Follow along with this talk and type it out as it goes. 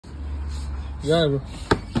Yeah, bro.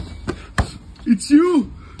 It's you.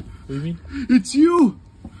 What do you mean? It's you.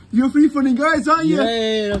 You're three funny guys, aren't you?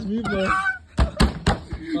 Yeah, that's me, bro.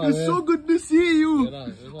 It's so good to see you. Yeah,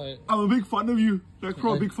 it's like, I'm a big fan of you. Like,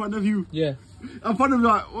 pro, big fan of you. yeah. I'm fan of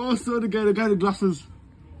like, what's the guy with glasses?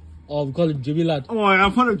 Oh, we call him Jimmy Lad. Oh,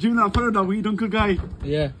 I'm fan of Jim. I'm fan of that weed uncle guy.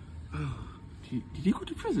 Yeah. Did he go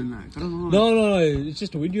to prison? Like, I don't know. No. It's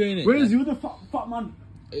just a video, ain't it? Where is the other fat man?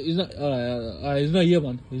 He's not. He's not here,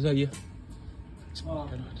 man. He's not here.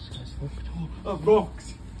 Bro,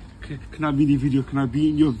 can I be in your video? Can I be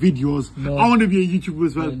in your videos? No. I want to be a YouTuber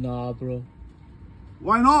as well. Nah, bro.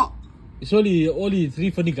 Why not? It's only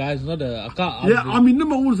three funny guys, not a. I can't. Yeah, I'm your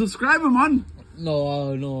 #1 subscriber, man.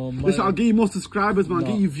 No. Listen, I'll get you more subscribers, man. No.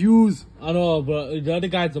 Get you views. I know, but the other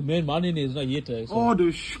guy's the main man in it. He's not here today. So. Oh,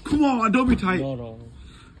 come on, man, don't be tight. No.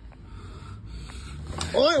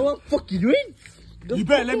 Oh, what the fuck you doing? You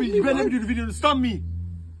better let me do the video to stun me.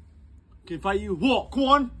 Okay, fight you. What? Come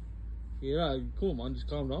on. Yeah, cool, man. Just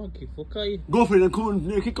calm down. Okay, fuck are you? Go for it then. Come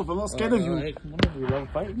on, kick off. I'm not scared of you. Right, come on, we love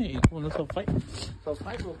fighting it. Come on, let's have fight. Let's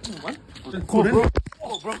fight, bro. Come on, man. Come on, bro.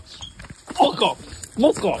 Oh, bro. Fuck off.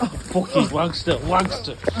 Fuck off. Fucking wankster.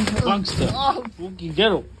 Fucking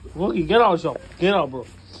get up. Fucking get out, shop. Get out, bro.